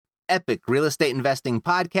Epic Real Estate Investing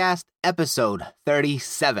Podcast, episode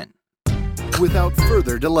 37. Without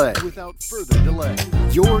further delay,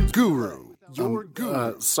 your guru, your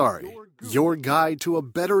guide to a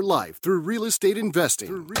better life through real estate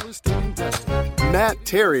investing. Matt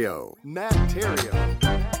Theriault.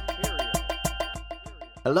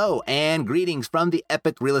 Hello and greetings from the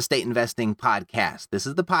Epic Real Estate Investing Podcast. This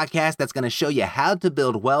is the podcast that's going to show you how to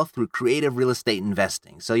build wealth through creative real estate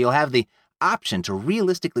investing. So you'll have the option to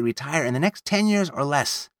realistically retire in the next 10 years or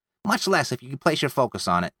less, much less if you can place your focus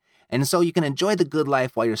on it. And so you can enjoy the good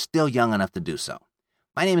life while you're still young enough to do so.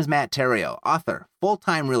 My name is Matt Theriault, author,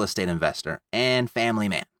 full-time real estate investor, and family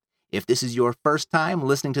man. If this is your first time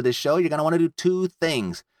listening to this show, you're going to want to do two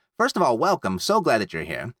things. First of all, welcome. So glad that you're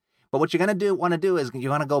here. But what you're going to want to do is you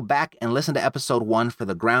want to go back and listen to episode 1 for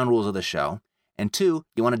the ground rules of the show. And 2,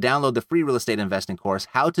 you want to download the free real estate investing course,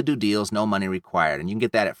 How to Do Deals, No Money Required. And you can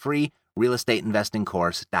get that at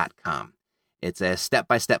freerealestateinvestingcourse.com. It's a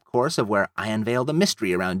step-by-step course of where I unveil the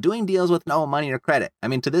mystery around doing deals with no money or credit. I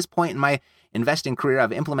mean, to this point in my investing career,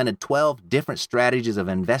 I've implemented 12 different strategies of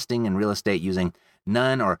investing in real estate using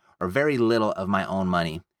none or very little of my own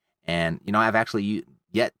money. And, I've actually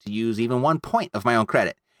yet to use even 1 point of my own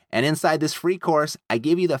credit. And inside this free course, I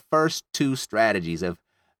give you the first 2 strategies of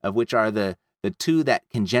which are the 2 that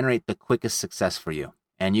can generate the quickest success for you.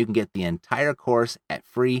 And you can get the entire course at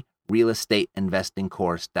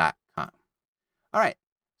freerealestateinvestingcourse.com. All right.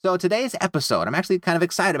 So today's episode, I'm actually kind of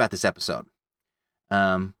excited about this episode.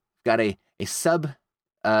 Got a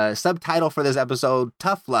subtitle for this episode,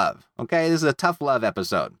 Tough Love. Okay, this is a tough love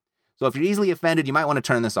episode. So if you're easily offended, you might want to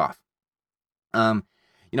turn this off.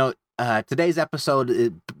 Today's episode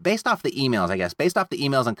is based off the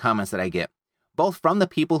emails and comments that I get, both from the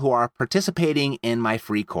people who are participating in my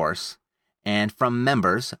free course and from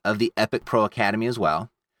members of the Epic Pro Academy as well.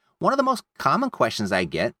 One of the most common questions I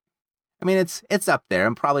get, it's up there,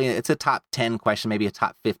 and probably it's a top 10 question, maybe a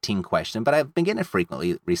top 15 question, but I've been getting it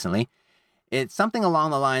frequently recently. It's something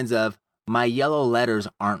along the lines of, my yellow letters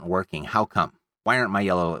aren't working. How come? Why aren't my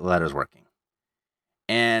yellow letters working?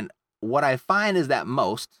 And what I find is that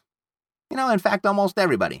almost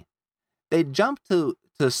everybody, they jump to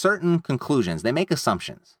certain conclusions. They make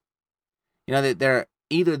assumptions. That they're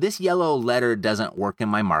either this yellow letter doesn't work in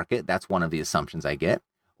my market. That's one of the assumptions I get.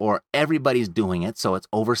 Or everybody's doing it, so it's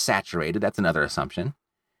oversaturated. That's another assumption.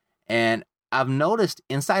 And I've noticed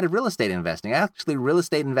inside of real estate investing, actually real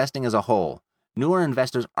estate investing as a whole, newer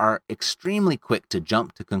investors are extremely quick to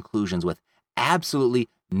jump to conclusions with absolutely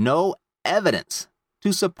no evidence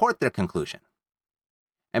to support their conclusion.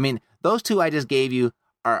 Those 2 I just gave you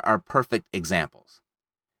are perfect examples.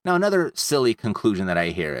 Now, another silly conclusion that I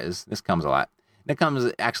hear is, this comes a lot. It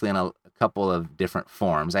comes actually in a couple of different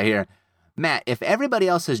forms. I hear, Matt, if everybody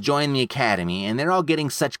else has joined the academy and they're all getting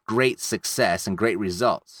such great success and great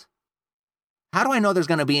results, how do I know there's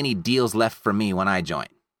going to be any deals left for me when I join?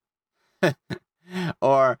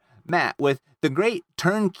 Or, Matt, with the great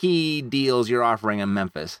turnkey deals you're offering in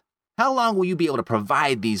Memphis, how long will you be able to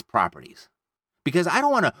provide these properties? Because I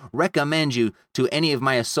don't want to recommend you to any of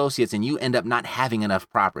my associates and you end up not having enough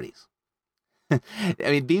properties.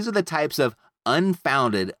 These are the types of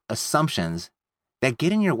unfounded assumptions that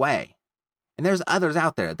get in your way. And there's others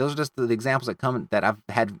out there. Those are just the examples that I've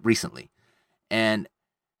had recently. And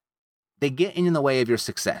they get in the way of your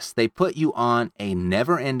success. They put you on a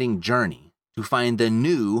never-ending journey to find the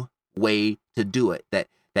new way to do it that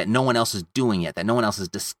no one else is doing yet, that no one else has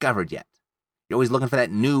discovered yet. You're always looking for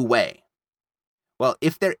that new way. Well,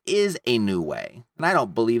 if there is a new way, and I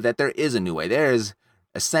don't believe that there is a new way, there is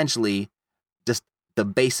essentially just the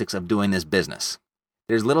basics of doing this business.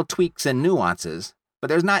 There's little tweaks and nuances, but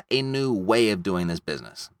there's not a new way of doing this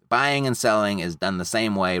business. Buying and selling is done the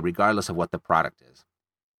same way, regardless of what the product is.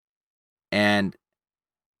 And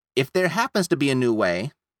if there happens to be a new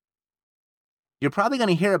way, you're probably going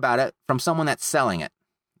to hear about it from someone that's selling it.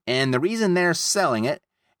 And the reason they're selling it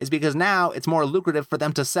is because now it's more lucrative for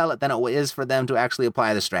them to sell it than it is for them to actually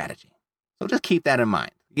apply the strategy. So just keep that in mind.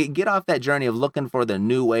 Get off that journey of looking for the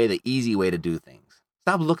new way, the easy way to do things.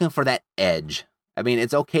 Stop looking for that edge.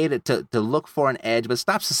 It's okay to look for an edge, but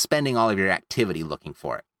stop suspending all of your activity looking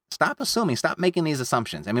for it. Stop assuming. Stop making these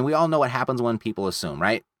assumptions. We all know what happens when people assume,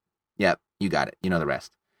 right? Yep, you got it. You know the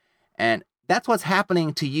rest. And that's what's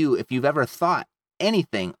happening to you if you've ever thought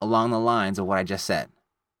anything along the lines of what I just said.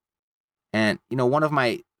 And, one of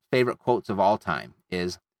my favorite quotes of all time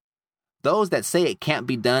is, those that say it can't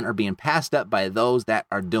be done are being passed up by those that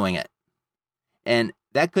are doing it. And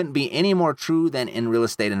that couldn't be any more true than in real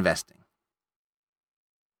estate investing.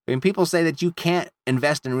 When people say that you can't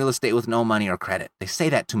invest in real estate with no money or credit, they say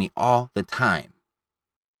that to me all the time.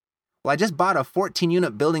 Well, I just bought a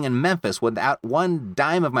 14-unit building in Memphis without one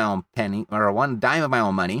dime of my own penny or one dime of my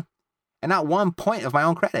own money and not 1 point of my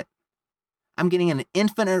own credit. I'm getting an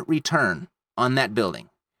infinite return on that building,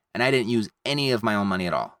 and I didn't use any of my own money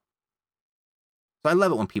at all. So I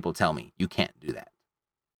love it when people tell me you can't do that.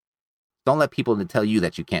 Don't let people tell you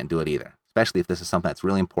that you can't do it either, especially if this is something that's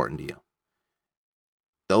really important to you.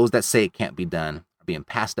 Those that say it can't be done are being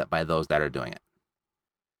passed up by those that are doing it.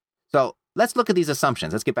 So let's look at these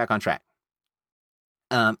assumptions. Let's get back on track.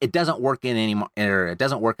 It doesn't work it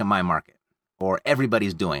doesn't work in my market, or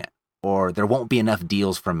everybody's doing it, or there won't be enough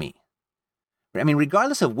deals for me. I mean,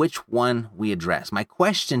 regardless of which one we address, my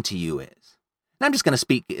question to you is, and I'm just going to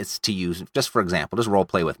speak to you just for example, just role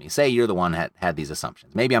play with me. Say you're the one that had these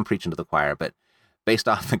assumptions. Maybe I'm preaching to the choir, but based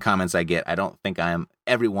off the comments I get, I don't think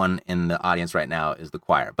everyone in the audience right now is the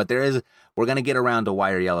choir. But we're going to get around to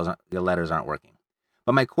why your letters aren't working.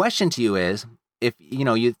 But my question to you is, if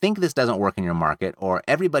you think this doesn't work in your market, or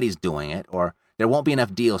everybody's doing it, or there won't be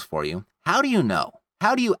enough deals for you, how do you know?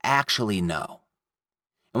 How do you actually know?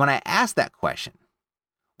 And when I ask that question,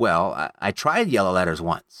 well, I tried yellow letters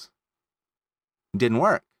once. It didn't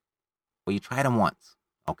work. Well, you tried them once.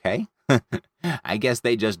 Okay. I guess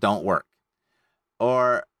they just don't work.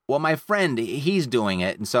 Or, well, my friend, he's doing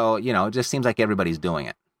it. And so, it just seems like everybody's doing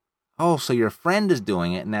it. Oh, so your friend is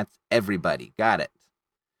doing it and that's everybody. Got it.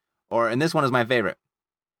 Or, and this one is my favorite.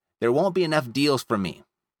 There won't be enough deals for me.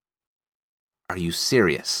 Are you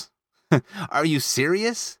serious? Are you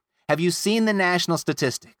serious? Have you seen the national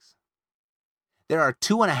statistics? There are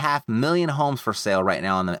 2.5 million homes for sale right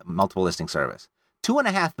now on the multiple listing service.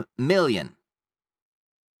 2.5 million.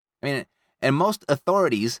 I mean, and most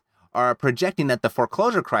authorities are projecting that the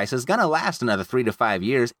foreclosure crisis is going to last another 3 to 5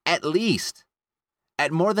 years, at least.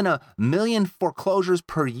 At more than 1 million foreclosures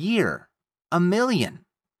per year. 1 million.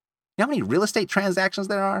 You know how many real estate transactions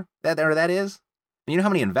there are? That is? And you know how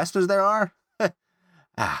many investors there are?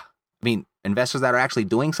 Investors that are actually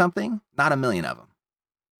doing something? Not 1 million of them.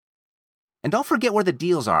 And don't forget where the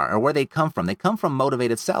deals are or where they come from. They come from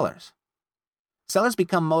motivated sellers. Sellers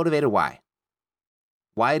become motivated. Why?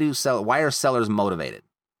 Why are sellers motivated?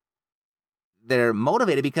 They're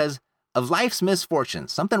motivated because of life's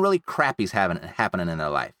misfortunes. Something really crappy's happening in their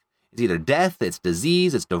life. It's either death, it's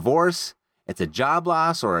disease, it's divorce, it's a job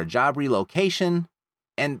loss or a job relocation.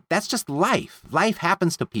 And that's just life. Life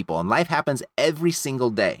happens to people, and life happens every single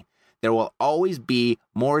day. There will always be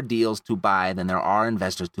more deals to buy than there are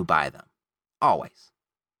investors to buy them. Always.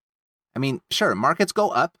 I mean, sure, markets go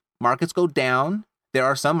up, markets go down. There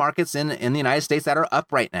are some markets in the United States that are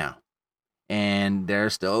up right now. And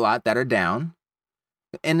there's still a lot that are down.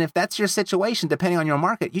 And if that's your situation, depending on your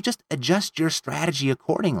market, you just adjust your strategy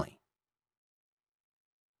accordingly.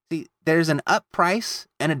 See, there's an up price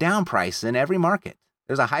and a down price in every market.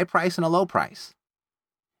 There's a high price and a low price.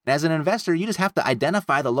 And as an investor, you just have to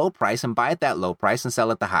identify the low price and buy at that low price and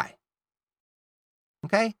sell at the high.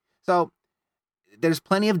 Okay? So there's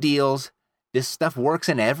plenty of deals. This stuff works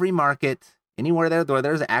in every market. Anywhere where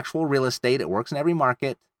there's actual real estate, it works in every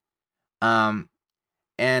market. What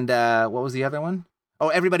was the other one? Oh,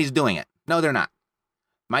 everybody's doing it. No, they're not.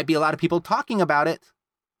 Might be a lot of people talking about it,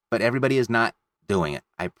 but everybody is not doing it.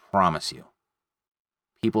 I promise you.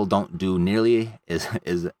 People don't do nearly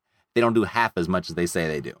they don't do half as much as they say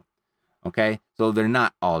they do. Okay? So they're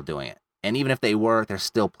not all doing it. And even if they were, there's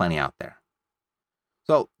still plenty out there.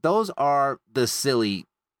 So those are the silly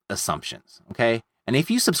assumptions. Okay? And if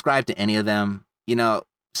you subscribe to any of them,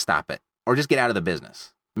 stop it or just get out of the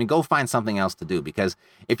business. I mean, go find something else to do, because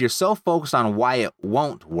if you're so focused on why it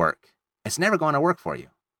won't work, it's never going to work for you.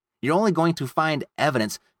 You're only going to find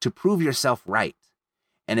evidence to prove yourself right.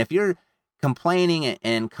 And if you're complaining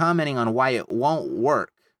and commenting on why it won't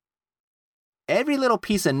work, every little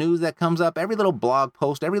piece of news that comes up, every little blog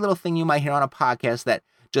post, every little thing you might hear on a podcast that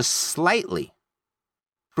just slightly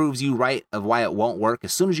proves you right of why it won't work,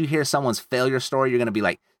 as soon as you hear someone's failure story, you're going to be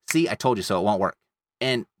like, see, I told you so, it won't work.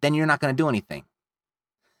 And then you're not going to do anything.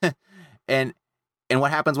 And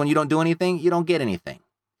what happens when you don't do anything? You don't get anything.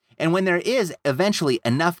 And when there is eventually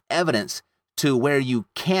enough evidence to where you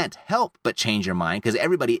can't help but change your mind, because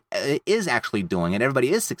everybody is actually doing it,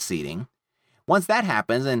 everybody is succeeding. Once that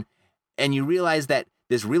happens and you realize that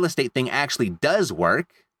this real estate thing actually does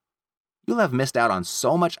work, you'll have missed out on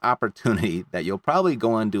so much opportunity that you'll probably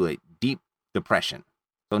go into a deep depression.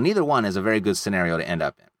 So neither one is a very good scenario to end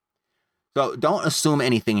up in. So don't assume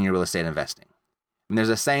anything in your real estate investing. And there's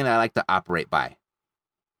a saying that I like to operate by.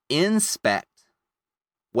 Inspect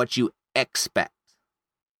what you expect.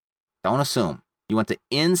 Don't assume. You want to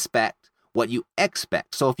inspect what you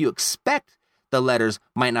expect. So if you expect the letters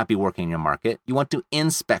might not be working in your market. You want to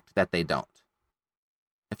inspect that they don't.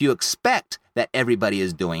 If you expect that everybody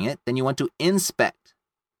is doing it, then you want to inspect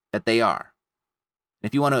that they are.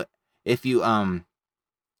 If you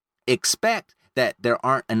expect that there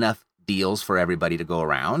aren't enough deals for everybody to go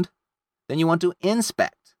around, then you want to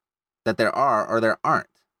inspect that there are or there aren't.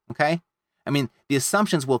 Okay? I mean, the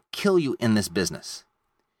assumptions will kill you in this business.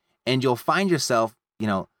 And you'll find yourself,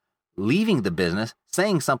 leaving the business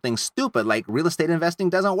saying something stupid like real estate investing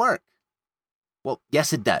doesn't work. Well,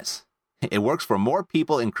 yes, it does. It works for more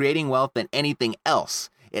people in creating wealth than anything else.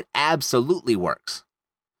 It absolutely works.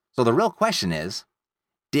 So the real question is,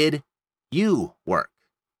 did you work?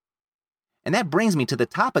 And that brings me to the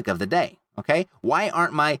topic of the day, okay? Why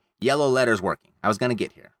aren't my yellow letters working? I was going to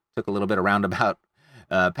get here. Took a little bit of roundabout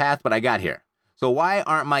path, but I got here. So why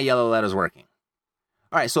aren't my yellow letters working?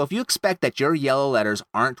 All right, so if you expect that your yellow letters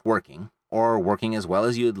aren't working or working as well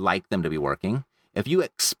as you'd like them to be working, if you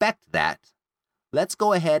expect that, let's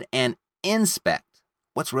go ahead and inspect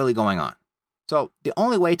what's really going on. So the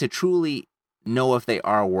only way to truly know if they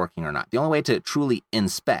are working or not, the only way to truly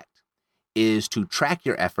inspect is to track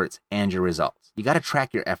your efforts and your results. You got to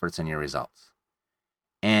track your efforts and your results.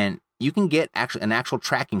 And you can get an actual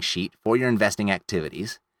tracking sheet for your investing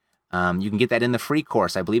activities. You can get that in the free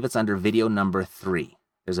course. I believe it's under video number 3.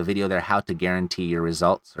 There's a video there, how to guarantee your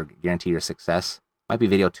results or guarantee your success. Might be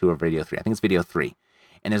video 2 or video 3. I think it's video 3.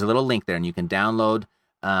 And there's a little link there, and you can download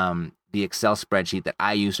the Excel spreadsheet that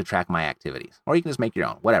I use to track my activities. Or you can just make your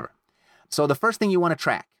own, whatever. So the first thing you want to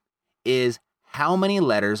track is how many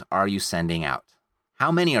letters are you sending out?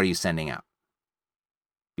 How many are you sending out?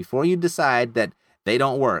 Before you decide that they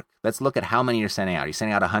don't work, let's look at how many you're sending out. Are you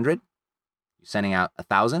sending out 100? You're sending out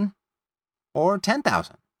 1,000? Or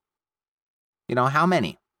 10,000? How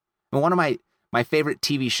many? And one of my favorite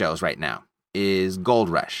TV shows right now is Gold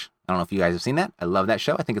Rush. I don't know if you guys have seen that. I love that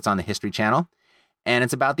show. I think it's on the History Channel. And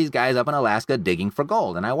it's about these guys up in Alaska digging for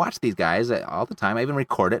gold. And I watch these guys all the time. I even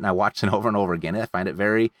record it and I watch it over and over again. I find it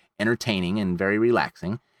very entertaining and very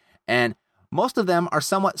relaxing. And most of them are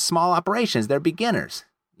somewhat small operations. They're beginners.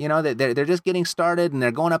 They're just getting started and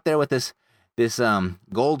they're going up there with this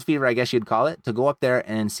gold fever, I guess you'd call it, to go up there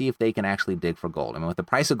and see if they can actually dig for gold. I mean, with the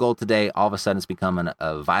price of gold today, all of a sudden it's become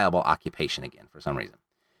a viable occupation again for some reason.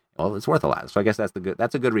 Well, it's worth a lot. So I guess that's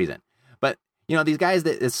a good reason. But these guys,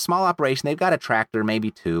 it's a small operation. They've got a tractor,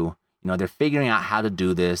 maybe 2. They're figuring out how to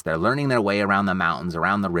do this. They're learning their way around the mountains,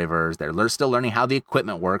 around the rivers. They're still learning how the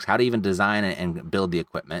equipment works, how to even design and build the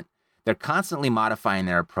equipment. They're constantly modifying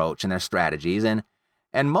their approach and their strategies. And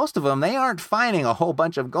most of them, they aren't finding a whole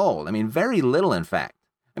bunch of gold. I mean, very little, in fact.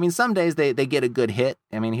 I mean, some days they get a good hit.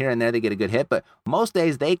 I mean, here and there they get a good hit. But most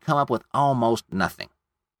days they come up with almost nothing.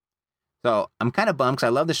 So I'm kind of bummed because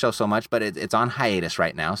I love the show so much, but it's on hiatus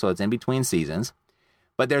right now, so it's in between seasons.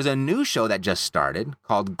 But there's a new show that just started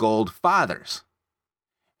called Gold Fathers.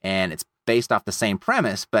 And it's based off the same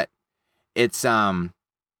premise, but it's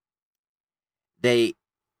they've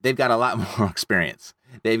got a lot more experience.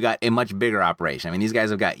 They've got a much bigger operation. I mean, these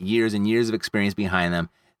guys have got years and years of experience behind them.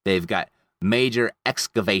 They've got major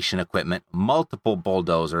excavation equipment, multiple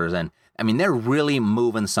bulldozers, and I mean, they're really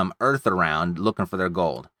moving some earth around looking for their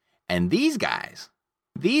gold. And these guys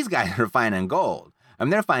are finding gold. I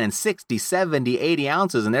mean, they're finding 60, 70, 80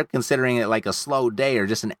 ounces, and they're considering it like a slow day or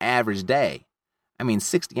just an average day. I mean,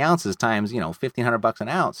 60 ounces times, $1,500 an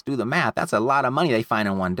ounce. Do the math. That's a lot of money they find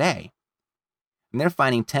in one day. And they're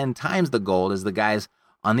finding 10 times the gold as the guys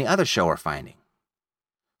on the other show are finding.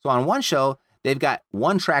 So on one show, they've got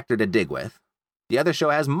one tractor to dig with. The other show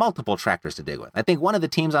has multiple tractors to dig with. I think one of the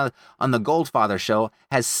teams on the Goldfather show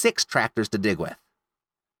has 6 tractors to dig with.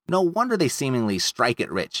 No wonder they seemingly strike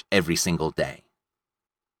it rich every single day.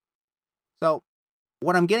 So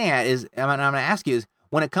what I'm getting at is, I'm going to ask you is,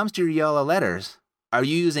 when it comes to your yellow letters, are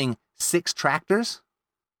you using 6 tractors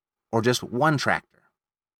or just 1 tractor?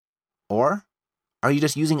 Or are you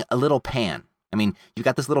just using a little pan? I mean, you've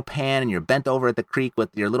got this little pan and you're bent over at the creek with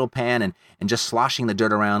your little pan and just sloshing the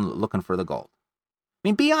dirt around looking for the gold. I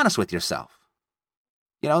mean, be honest with yourself.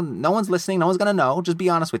 No one's listening. No one's going to know. Just be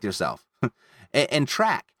honest with yourself. And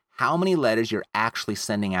track how many letters you're actually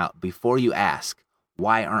sending out before you ask,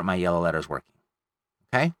 why aren't my yellow letters working?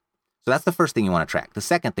 Okay? So that's the first thing you want to track.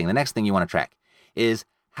 The next thing you want to track is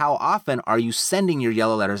how often are you sending your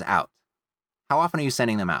yellow letters out? How often are you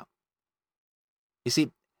sending them out? You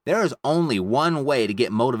see, there is only one way to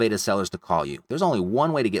get motivated sellers to call you. There's only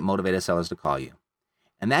one way to get motivated sellers to call you.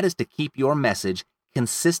 And that is to keep your message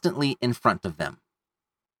consistently in front of them.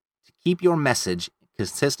 To keep your message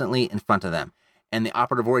consistently in front of them. And the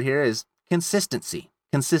operative word here is consistency.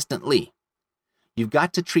 Consistently. You've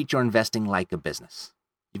got to treat your investing like a business.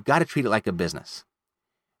 You've got to treat it like a business.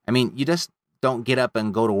 I mean, you just don't get up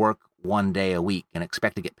and go to work one day a week and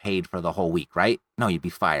expect to get paid for the whole week, right? No, you'd be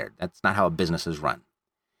fired. That's not how a business is run.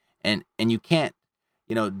 And you can't,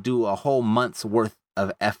 do a whole month's worth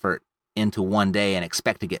of effort into one day and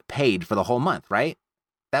expect to get paid for the whole month, right?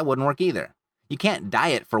 That wouldn't work either. You can't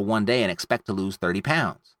diet for one day and expect to lose 30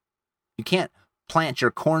 pounds. You can't plant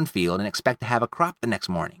your cornfield and expect to have a crop the next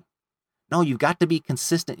morning. No, you've got to be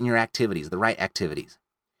consistent in your activities, the right activities.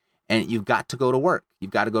 And you've got to go to work.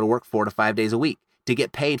 You've got to go to work 4 to 5 days a week to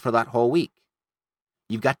get paid for that whole week.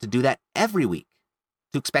 You've got to do that every week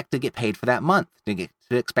to expect to get paid for that month, to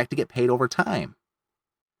expect to get paid over time.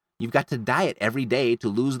 You've got to diet every day to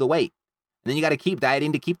lose the weight. And then you got to keep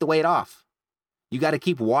dieting to keep the weight off. You got to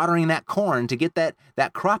keep watering that corn to get that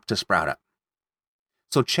crop to sprout up.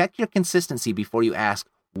 So check your consistency before you ask,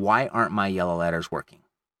 why aren't my yellow letters working?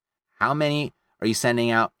 How many are you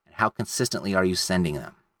sending out, and how consistently are you sending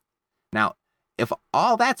them? Now, if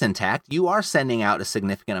all that's intact, you are sending out a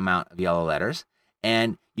significant amount of yellow letters,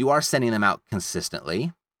 and you are sending them out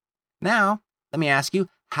consistently. Now, let me ask you,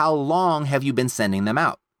 how long have you been sending them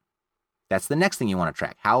out? That's the next thing you want to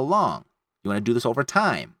track. How long? You want to do this over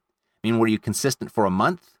time. I mean, were you consistent for a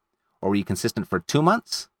month? Or were you consistent for 2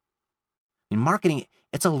 months? I mean, marketing,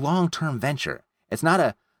 it's a long-term venture. It's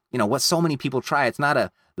not what so many people try. It's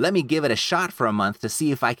not let me give it a shot for a month to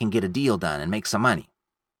see if I can get a deal done and make some money.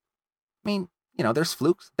 I mean, there's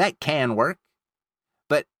flukes. That can work.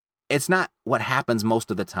 But it's not what happens most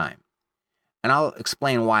of the time. And I'll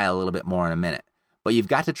explain why a little bit more in a minute. But you've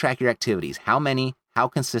got to track your activities. How many, how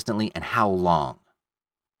consistently, and how long.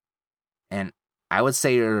 And I would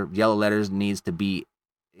say your yellow letters needs to be,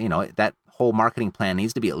 that whole marketing plan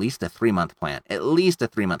needs to be at least a 3-month plan. At least a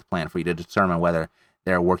 3-month plan for you to determine whether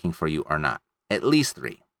they're working for you or not. At least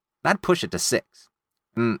 3. Not push it to 6.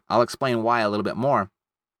 And I'll explain why a little bit more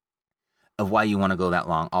of why you want to go that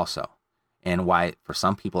long also. And why for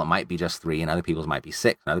some people it might be just 3 and other people's might be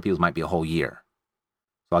 6 and other people's might be a whole year.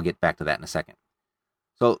 So I'll get back to that in a second.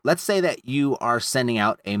 So let's say that you are sending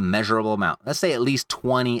out a measurable amount. Let's say at least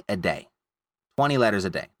 20 a day. 20 letters a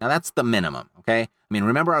day. Now that's the minimum, okay? I mean,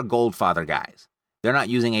 remember our Goldfather guys. They're not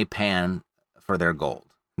using a pan for their gold.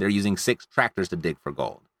 They're using 6 tractors to dig for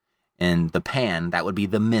gold. And the pan, that would be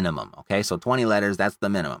the minimum, okay? So 20 letters, that's the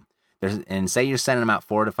minimum. And say you're sending them out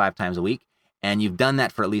 4 to 5 times a week, and you've done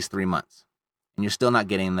that for at least 3 months, and you're still not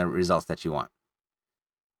getting the results that you want.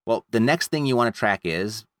 Well, the next thing you want to track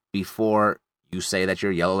is, before you say that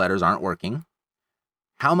your yellow letters aren't working,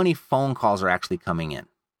 how many phone calls are actually coming in?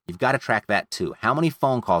 You've got to track that too. How many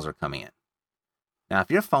phone calls are coming in? Now, if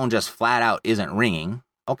your phone just flat out isn't ringing,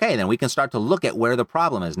 okay, then we can start to look at where the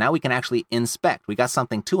problem is. Now we can actually inspect. We got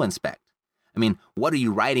something to inspect. I mean, what are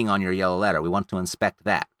you writing on your yellow letter? We want to inspect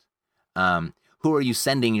that. Who are you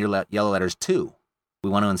sending your yellow letters to? We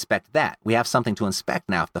want to inspect that. We have something to inspect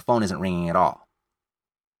now if the phone isn't ringing at all.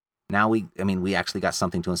 Now we actually got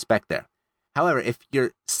something to inspect there. However, if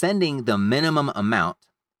you're sending the minimum amount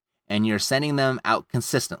and you're sending them out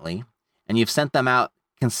consistently, and you've sent them out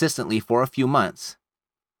consistently for a few months,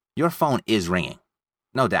 your phone is ringing.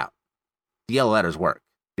 No doubt. The yellow letters work.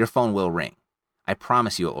 Your phone will ring. I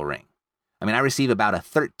promise you it will ring. I mean, I receive about a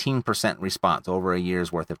 13% response over a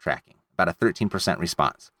year's worth of tracking. About a 13%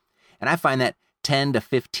 response. And I find that 10 to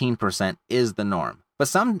 15% is the norm. But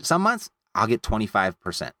some months, I'll get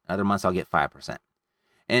 25%. Other months, I'll get 5%.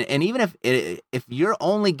 And even if you're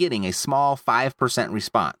only getting a small 5%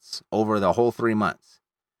 response over the whole 3 months,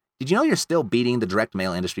 did you know you're still beating the direct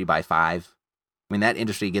mail industry by 5? I mean, that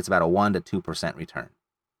industry gets about a 1 to 2% return.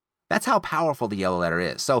 That's how powerful the yellow letter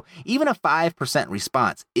is. So even a 5%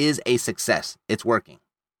 response is a success. It's working.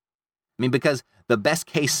 I mean, because the best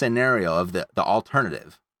case scenario of the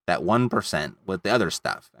alternative, that 1% with the other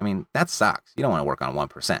stuff, I mean, that sucks. You don't want to work on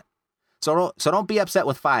 1%. So don't be upset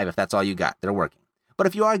with 5 if that's all you got. They're working. But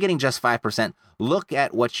if you are getting just 5%, look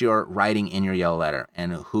at what you're writing in your yellow letter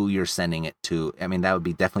and who you're sending it to. I mean, that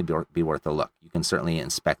would definitely be worth a look. You can certainly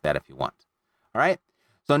inspect that if you want. All right?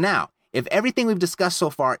 So now, if everything we've discussed so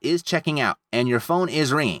far is checking out and your phone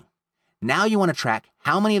is ringing, now you want to track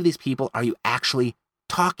how many of these people are you actually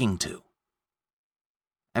talking to.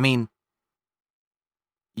 I mean,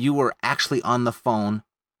 you were actually on the phone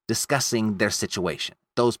discussing their situation,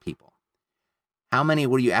 those people. How many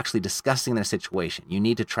were you actually discussing their situation? You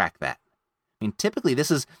need to track that. I mean, typically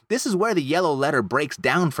this is where the yellow letter breaks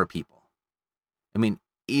down for people. I mean,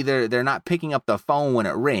 either they're not picking up the phone when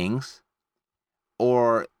it rings,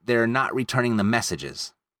 or they're not returning the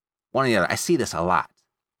messages. One or the other. I see this a lot.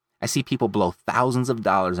 I see people blow thousands of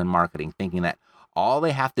dollars in marketing thinking that all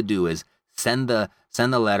they have to do is send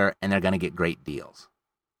the letter and they're going to get great deals.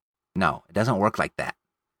 No, it doesn't work like that.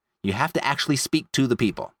 You have to actually speak to the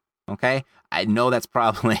people, okay? I know that's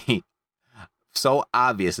probably so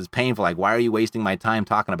obvious. It's painful. Like, why are you wasting my time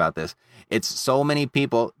talking about this? It's so many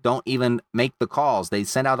people don't even make the calls. They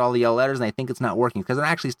send out all the yellow letters and they think it's not working because they're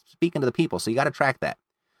actually speaking to the people. So you got to track that.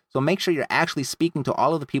 So make sure you're actually speaking to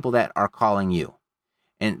all of the people that are calling you.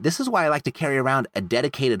 And this is why I like to carry around a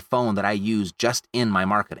dedicated phone that I use just in my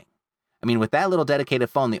marketing. I mean, with that little dedicated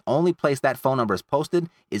phone, the only place that phone number is posted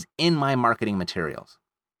is in my marketing materials.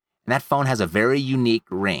 And that phone has a very unique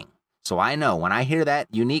ring. So I know when I hear that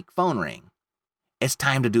unique phone ring, it's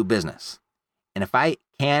time to do business. And if I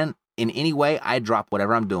can, in any way, I drop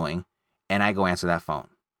whatever I'm doing and I go answer that phone.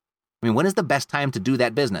 I mean, when is the best time to do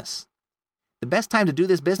that business? The best time to do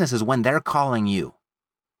this business is when they're calling you,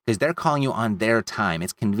 because they're calling you on their time.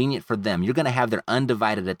 It's convenient for them. You're going to have their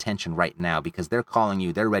undivided attention right now because they're calling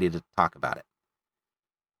you. They're ready to talk about it.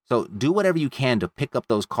 So do whatever you can to pick up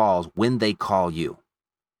those calls when they call you.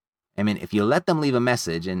 I mean, if you let them leave a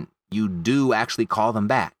message and you do actually call them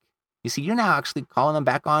back, you see, you're now actually calling them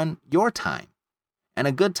back on your time. And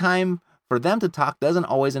a good time for them to talk doesn't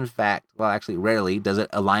always, in fact, well, actually rarely does it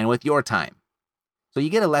align with your time. So you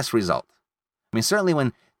get a less result. I mean, certainly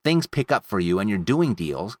when things pick up for you and you're doing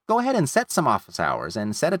deals, go ahead and set some office hours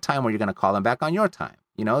and set a time where you're going to call them back on your time.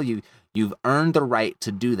 You know, you've earned the right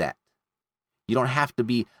to do that. You don't have to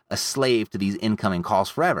be a slave to these incoming calls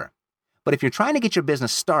forever. But if you're trying to get your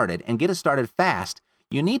business started and get it started fast,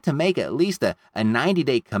 you need to make at least a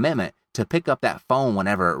 90-day commitment to pick up that phone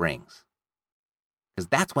whenever it rings. Because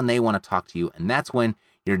that's when they want to talk to you, and that's when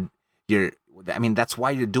that's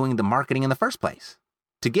why you're doing the marketing in the first place.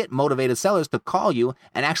 To get motivated sellers to call you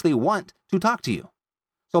and actually want to talk to you.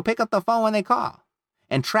 So pick up the phone when they call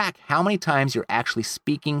and track how many times you're actually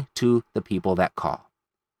speaking to the people that call.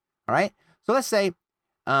 All right? So let's say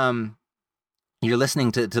you're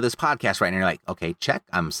listening to this podcast right now, and you're like, okay, check,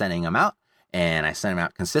 I'm sending them out. And I send them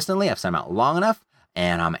out consistently. I've sent them out long enough.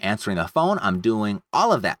 And I'm answering the phone. I'm doing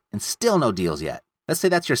all of that. And still no deals yet. Let's say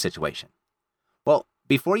that's your situation. Well,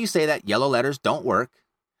 before you say that yellow letters don't work,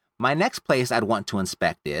 my next place I'd want to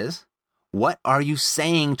inspect is, what are you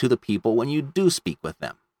saying to the people when you do speak with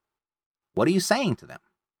them? What are you saying to them?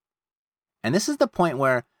 And this is the point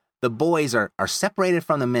where the boys are separated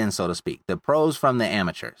from the men, so to speak. The pros from the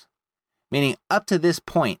amateurs. Meaning up to this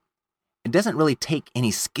point, it doesn't really take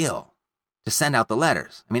any skill to send out the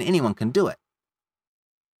letters. I mean, anyone can do it.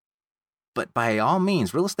 But by all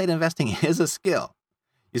means, real estate investing is a skill.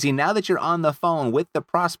 You see, now that you're on the phone with the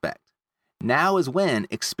prospect, now is when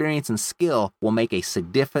experience and skill will make a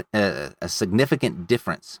significant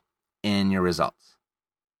difference in your results.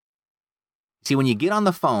 See, when you get on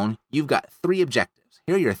the phone, you've got 3 objectives.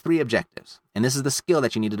 Here are your 3 objectives. And this is the skill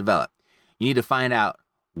that you need to develop. You need to find out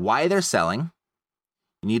why they're selling.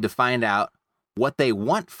 You need to find out what they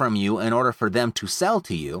want from you in order for them to sell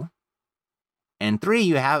to you. And 3,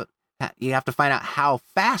 you have to find out how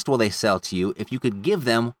fast will they sell to you if you could give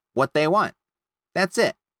them what they want. That's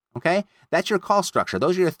it. Okay? That's your call structure.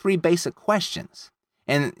 Those are your 3 basic questions.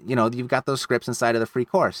 And, you know, you've got those scripts inside of the free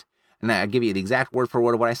course. And I give you the exact word for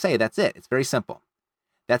word of what I say. That's it. It's very simple.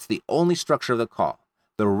 That's the only structure of the call.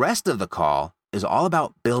 The rest of the call is all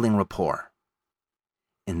about building rapport.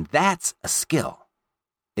 And that's a skill.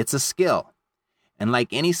 It's a skill. And like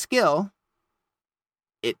any skill,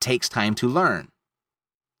 it takes time to learn.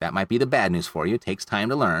 That might be the bad news for you. It takes time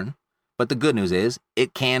to learn. But the good news is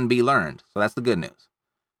it can be learned. So that's the good news.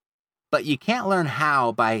 But you can't learn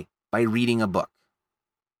how by reading a book.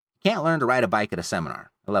 You can't learn to ride a bike at a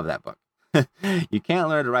seminar. I love that book. You can't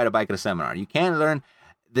learn to ride a bike at a seminar. You can't learn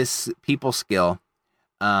this people skill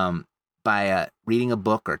by reading a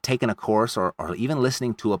book or taking a course or even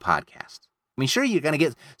listening to a podcast. I mean, sure, you're going to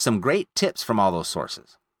get some great tips from all those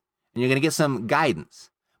sources. And you're going to get some guidance.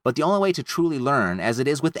 But the only way to truly learn, as it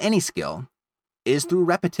is with any skill, is through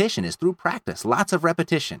repetition, is through practice. Lots of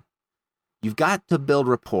repetition. You've got to build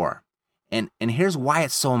rapport. And here's why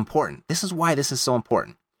it's so important. This is why this is so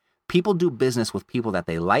important. People do business with people that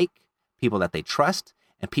they like, people that they trust,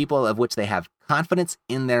 and people of which they have confidence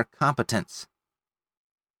in their competence.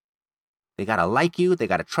 They got to like you, they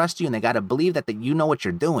got to trust you, and they got to believe that you know what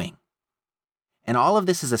you're doing. And all of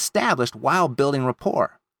this is established while building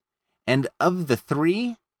rapport. And of the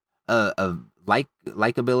 3 of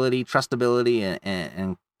likability, trustability,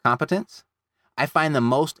 and competence, I find the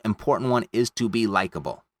most important one is to be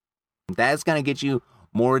likable. That's going to get you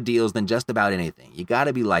more deals than just about anything. You got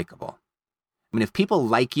to be likable. I mean, if people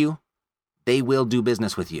like you, they will do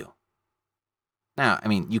business with you. Now, I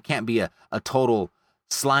mean, you can't be a total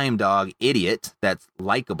slime dog idiot that's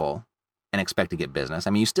likable. and expect to get business. I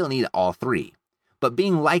mean, you still need all three. But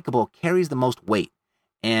being likable carries the most weight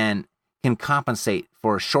and can compensate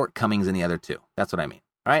for shortcomings in the other two. That's what I mean.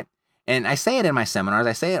 All right. And I say it in my seminars.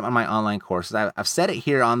 I say it on my online courses. I've said it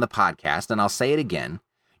here on the podcast, and I'll say it again.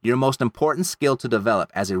 Your most important skill to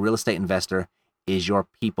develop as a real estate investor is your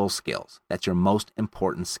people skills. That's your most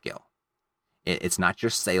important skill. It's not your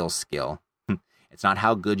sales skill. It's not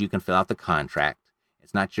how good you can fill out the contract.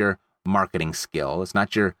 It's not your marketing skill. It's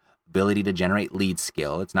not your ability to generate lead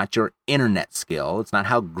skill. It's not your internet skill. It's not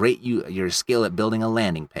how great your skill at building a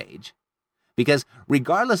landing page. Because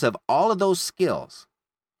regardless of all of those skills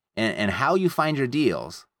and how you find your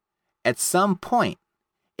deals, at some point,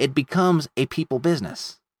 it becomes a people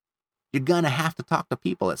business. You're going to have to talk to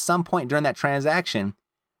people. At some point during that transaction,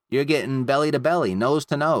 you're getting belly to belly, nose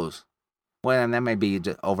to nose. Well, and that may be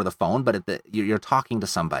just over the phone, but you're talking to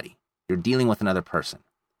somebody. You're dealing with another person.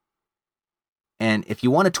 And if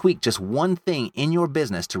you want to tweak just one thing in your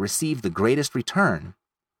business to receive the greatest return,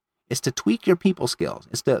 it's to tweak your people skills.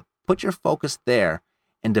 It's to put your focus there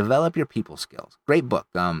and develop your people skills. Great book,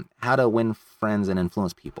 How to Win Friends and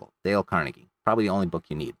Influence People, Dale Carnegie. Probably the only book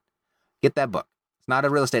you need. Get that book. It's not a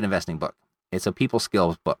real estate investing book. It's a people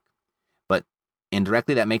skills book. But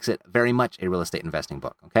indirectly, that makes it very much a real estate investing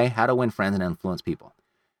book, okay? How to Win Friends and Influence People.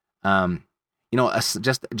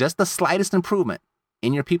 Just the slightest improvement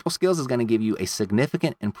in your people skills is going to give you a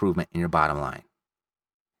significant improvement in your bottom line.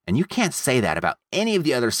 And you can't say that about any of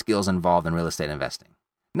the other skills involved in real estate investing.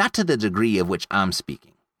 Not to the degree of which I'm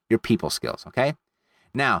speaking. Your people skills, okay?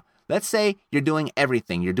 Now, let's say you're doing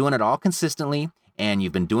everything. You're doing it all consistently, and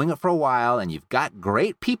you've been doing it for a while, and you've got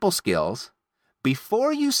great people skills.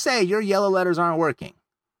 Before you say your yellow letters aren't working,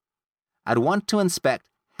 I'd want to inspect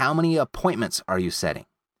how many appointments are you setting?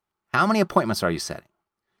 How many appointments are you setting?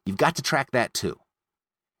 You've got to track that too.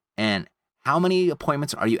 And how many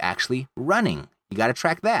appointments are you actually running? You got to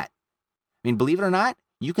track that. I mean, believe it or not,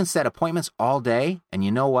 you can set appointments all day, and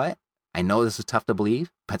you know what? I know this is tough to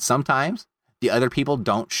believe, but sometimes the other people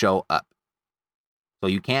don't show up. So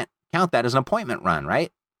you can't count that as an appointment run,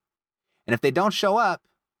 right? And if they don't show up,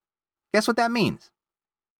 guess what that means?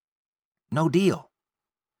 No deal.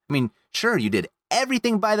 I mean, sure, you did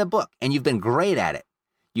everything by the book, and you've been great at it.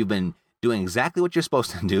 You've been doing exactly what you're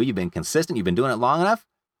supposed to do. You've been consistent. You've been doing it long enough,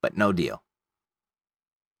 but no deal.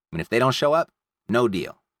 I mean, if they don't show up, no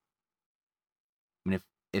deal. I mean,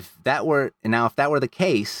 if that were the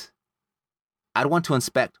case, I'd want to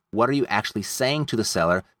inspect what are you actually saying to the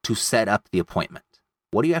seller to set up the appointment.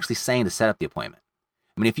 What are you actually saying to set up the appointment?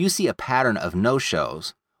 I mean, if you see a pattern of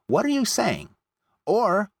no-shows, what are you saying?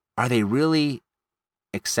 Or are they really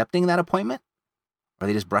accepting that appointment? Or are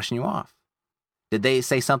they just brushing you off? Did they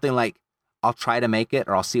say something like, I'll try to make it,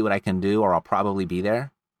 or I'll see what I can do, or I'll probably be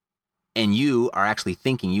there? And you are actually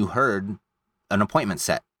thinking you heard an appointment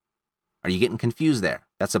set. Are you getting confused there?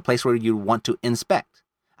 That's a place where you want to inspect.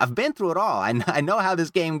 I've been through it all. I know how this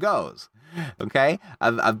game goes. Okay?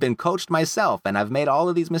 I've been coached myself, and I've made all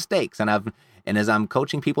of these mistakes. And as I'm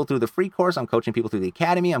coaching people through the free course, I'm coaching people through the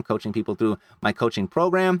academy, I'm coaching people through my coaching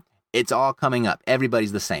program, it's all coming up.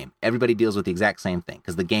 Everybody's the same. Everybody deals with the exact same thing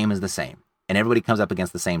because the game is the same. And everybody comes up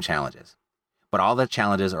against the same challenges. But all the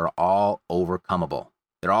challenges are all overcomeable.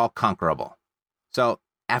 They're all conquerable. So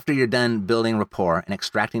after you're done building rapport and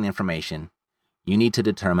extracting the information, you need to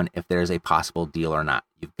determine if there's a possible deal or not.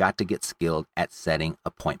 You've got to get skilled at setting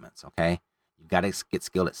appointments, okay? You've got to get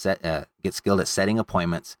skilled at setting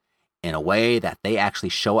appointments in a way that they actually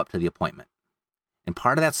show up to the appointment. And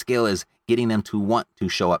part of that skill is getting them to want to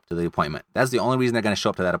show up to the appointment. That's the only reason they're going to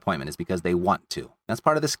show up to that appointment is because they want to. That's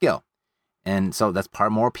part of the skill. And so that's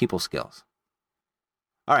part more people skills.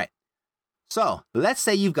 All right. So let's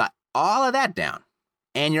say you've got all of that down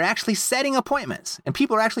and you're actually setting appointments and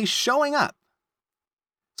people are actually showing up.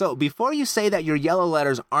 So before you say that your yellow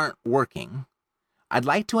letters aren't working, I'd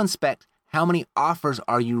like to inspect how many offers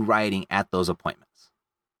are you writing at those appointments?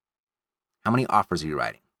 How many offers are you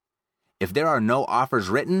writing? If there are no offers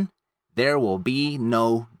written, there will be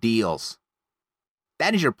no deals.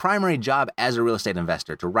 That is your primary job as a real estate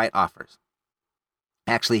investor, to write offers.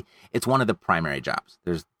 Actually, it's one of the primary jobs.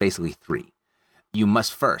 There's basically three. You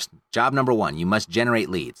must first, job number one, you must generate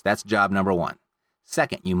leads. That's job number one.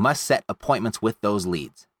 Second, you must set appointments with those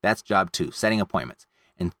leads. That's job two, setting appointments.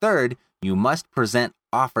 And third, you must present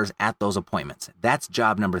offers at those appointments. That's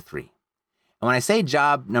job number three. And when I say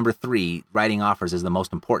job number three, writing offers is the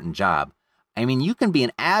most important job, I mean, you can be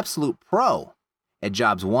an absolute pro at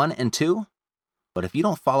jobs 1 and 2, but if you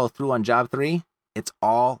don't follow through on job 3, it's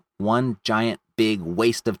all one giant big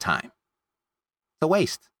waste of time. It's a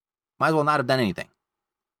waste. Might as well not have done anything.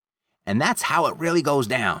 And that's how it really goes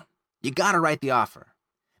down. You got to write the offer.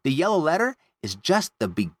 The yellow letter is just the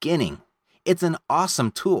beginning. It's an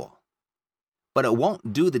awesome tool, but it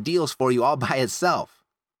won't do the deals for you all by itself.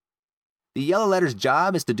 The yellow letter's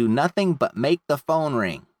job is to do nothing but make the phone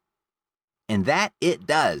ring. And that it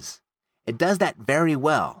does. It does that very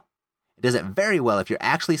well. It does it very well if you're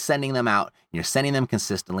actually sending them out, and you're sending them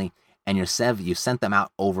consistently, and you sent them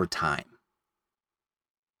out over time.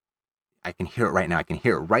 I can hear it right now. I can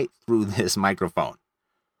hear it right through this microphone.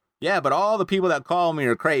 Yeah, but all the people that call me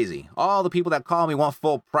are crazy. All the people that call me want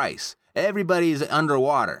full price. Everybody's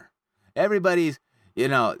underwater. Everybody's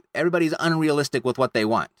unrealistic with what they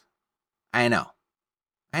want. I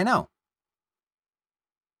know.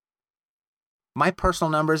 My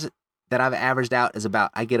personal numbers that I've averaged out is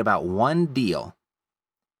I get about one deal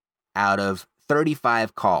out of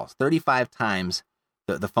 35 calls, 35 times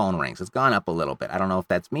the phone rings. It's gone up a little bit. I don't know if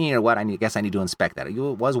that's me or what. I guess I need to inspect that. It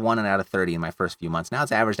was 1 out of 30 in my first few months. Now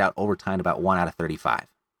it's averaged out over time to about 1 out of 35.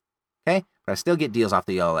 Okay? But I still get deals off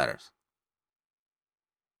the yellow letters.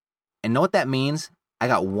 And know what that means? I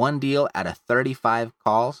got one deal out of 35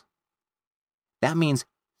 calls. That means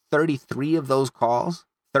 33 of those calls,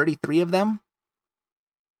 33 of them,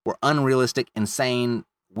 were unrealistic, insane,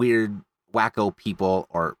 weird, wacko people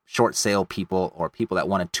or short sale people or people that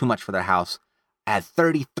wanted too much for their house. I had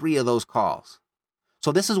 33 of those calls.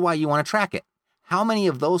 So this is why you want to track it. How many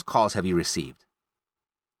of those calls have you received?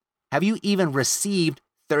 Have you even received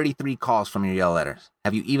 33 calls from your yellow letters?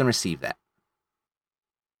 Have you even received that?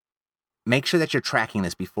 Make sure that you're tracking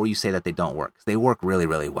this before you say that they don't work. They work really,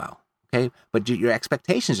 really well. Okay? But your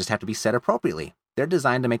expectations just have to be set appropriately. They're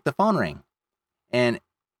designed to make the phone ring. And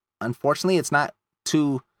unfortunately, it's not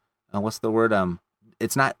too,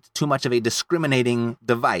 it's not too much of a discriminating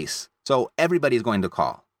device. So everybody's going to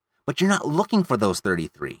call. But you're not looking for those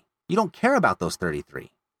 33. You don't care about those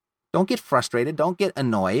 33. Don't get frustrated. Don't get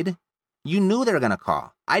annoyed. You knew they were going to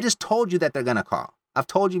call. I just told you that they're going to call. I've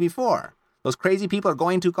told you before. Those crazy people are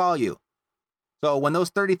going to call you. So when those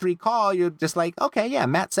 33 call, you're just like, okay, yeah,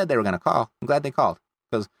 Matt said they were going to call. I'm glad they called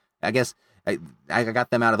because I guess I got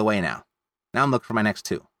them out of the way now. Now I'm looking for my next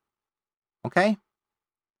 2. Okay?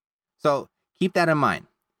 So keep that in mind.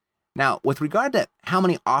 Now, with regard to how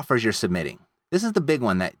many offers you're submitting, this is the big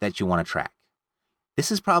one that you want to track.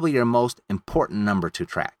 This is probably your most important number to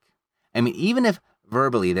track. I mean, even if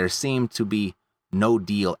verbally there seemed to be no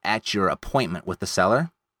deal at your appointment with the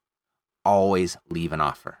seller, always leave an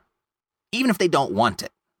offer. Even if they don't want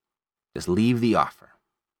it, just leave the offer.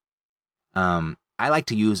 I like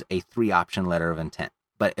to use a 3-option letter of intent,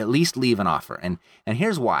 but at least leave an offer. And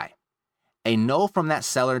here's why. A no from that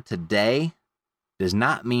seller today does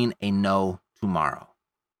not mean a no tomorrow.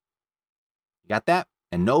 You got that?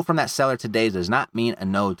 A no from that seller today does not mean a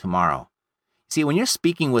no tomorrow. See, when you're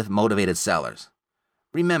speaking with motivated sellers,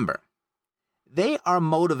 remember, they are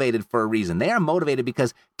motivated for a reason. They are motivated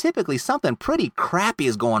because typically something pretty crappy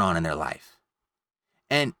is going on in their life.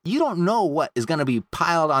 And you don't know what is going to be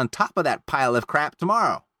piled on top of that pile of crap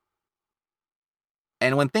tomorrow.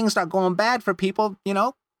 And when things start going bad for people,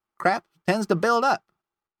 crap tends to build up.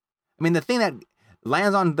 I mean, the thing that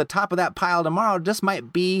lands on the top of that pile tomorrow just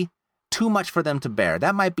might be too much for them to bear.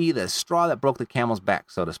 That might be the straw that broke the camel's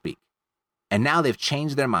back, so to speak. And now they've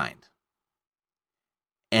changed their mind.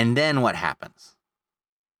 And then what happens?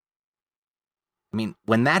 I mean,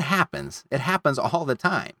 when that happens, it happens all the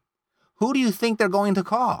time. Who do you think they're going to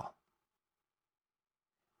call?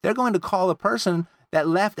 They're going to call the person that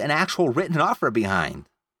left an actual written offer behind.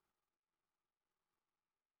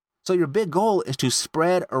 So your big goal is to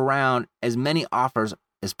spread around as many offers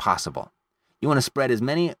as possible. You want to spread as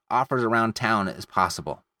many offers around town as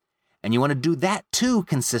possible. And you want to do that too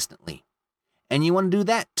consistently. And you want to do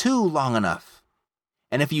that too long enough.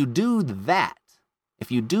 And if you do that,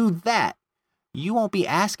 you won't be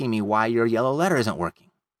asking me why your yellow letter isn't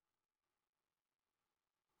working.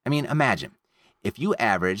 I mean, imagine if you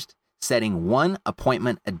averaged setting 1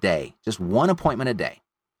 appointment a day, just 1 appointment a day.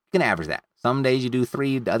 You can average that. Some days you do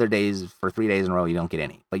 3, the other days, for 3 days in a row, you don't get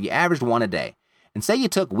any. But you averaged 1 a day. And say you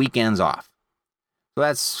took weekends off. So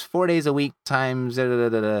that's 4 days a week times,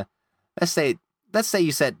 let's say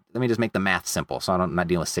you said, let me just make the math simple so I'm not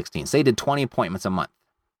dealing with 16. Say you did 20 appointments a month.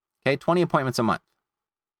 Okay, 20 appointments a month.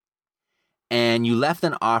 And you left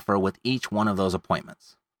an offer with each one of those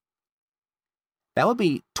appointments. That would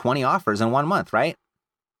be 20 offers in 1 month, right?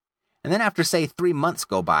 And then after, say, 3 months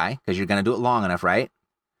go by, because you're going to do it long enough, right?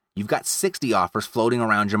 You've got 60 offers floating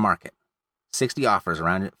around your market. 60 offers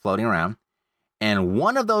floating around. And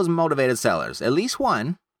one of those motivated sellers, at least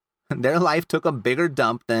one, their life took a bigger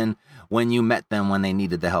dump than when you met them when they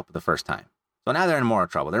needed the help the first time. So now they're in more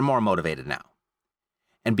trouble. They're more motivated now.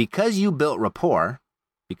 And because you built rapport,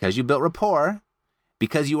 because you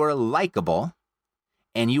were likable,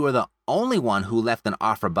 and you were the only one who left an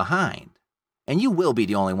offer behind, and you will be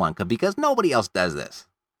the only one because nobody else does this.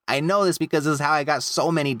 I know this because this is how I got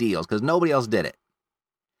so many deals, because nobody else did it.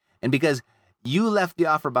 And because you left the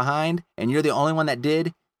offer behind and you're the only one that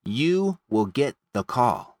did, you will get the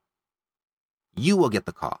call. You will get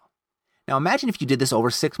the call. Now imagine if you did this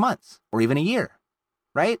over 6 months or even a year,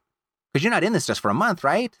 right? Because you're not in this just for a month,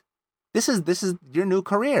 right? This is your new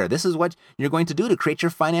career. This is what you're going to do to create your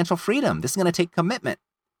financial freedom. This is going to take commitment.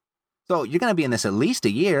 So you're going to be in this at least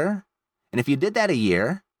a year. And if you did that a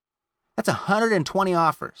year, that's 120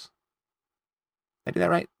 offers. Did I do that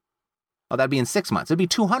right? Oh, that'd be in 6 months. It'd be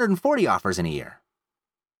 240 offers in a year.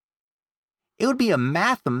 It would be a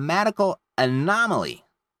mathematical anomaly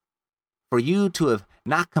for you to have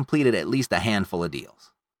not completed at least a handful of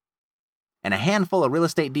deals. And a handful of real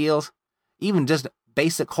estate deals, even just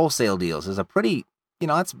basic wholesale deals, is a pretty,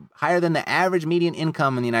 that's higher than the average median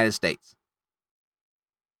income in the United States.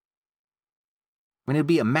 I mean, it'd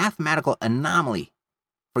be a mathematical anomaly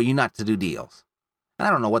for you not to do deals. And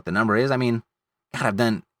I don't know what the number is. I mean, God, I've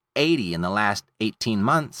done 80 in the last 18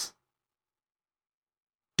 months,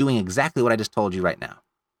 doing exactly what I just told you right now.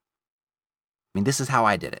 I mean, this is how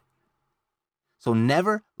I did it. So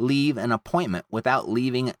never leave an appointment without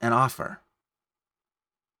leaving an offer.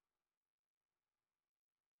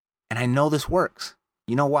 And I know this works.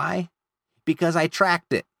 You know why? Because I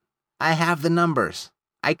tracked it. I have the numbers.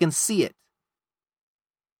 I can see it.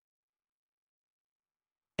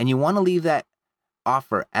 And you want to leave that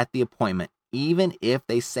offer at the appointment, even if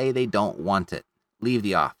they say they don't want it. Leave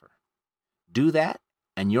the offer. Do that,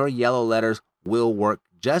 and your yellow letters will work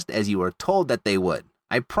just as you were told that they would.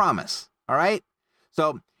 I promise. All right?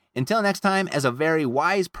 So until next time, as a very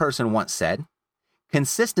wise person once said,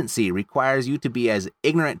 consistency requires you to be as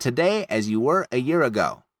ignorant today as you were a year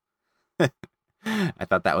ago. I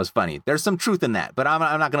thought that was funny. There's some truth in that, but I'm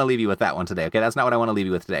not going to leave you with that one today, okay? That's not what I want to leave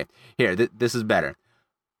you with today. Here, this is better.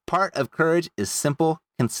 Part of courage is simple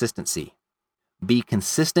consistency. Be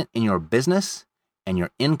consistent in your business, and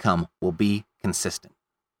your income will be consistent.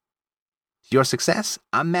 To your success,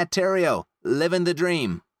 I'm Matt Theriault, living the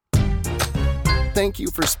dream. Thank you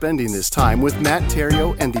for spending this time with Matt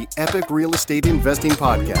Theriault and the Epic Real Estate Investing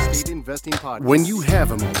Podcast. When you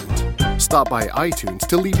have a moment, stop by iTunes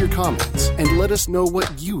to leave your comments and let us know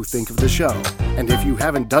what you think of the show. And if you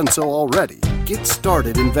haven't done so already, get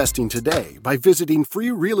started investing today by visiting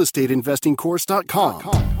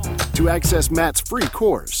freerealestateinvestingcourse.com to access Matt's free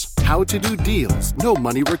course, How to Do Deals, No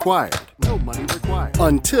Money Required.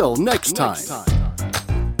 Until next time.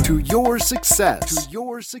 To your success.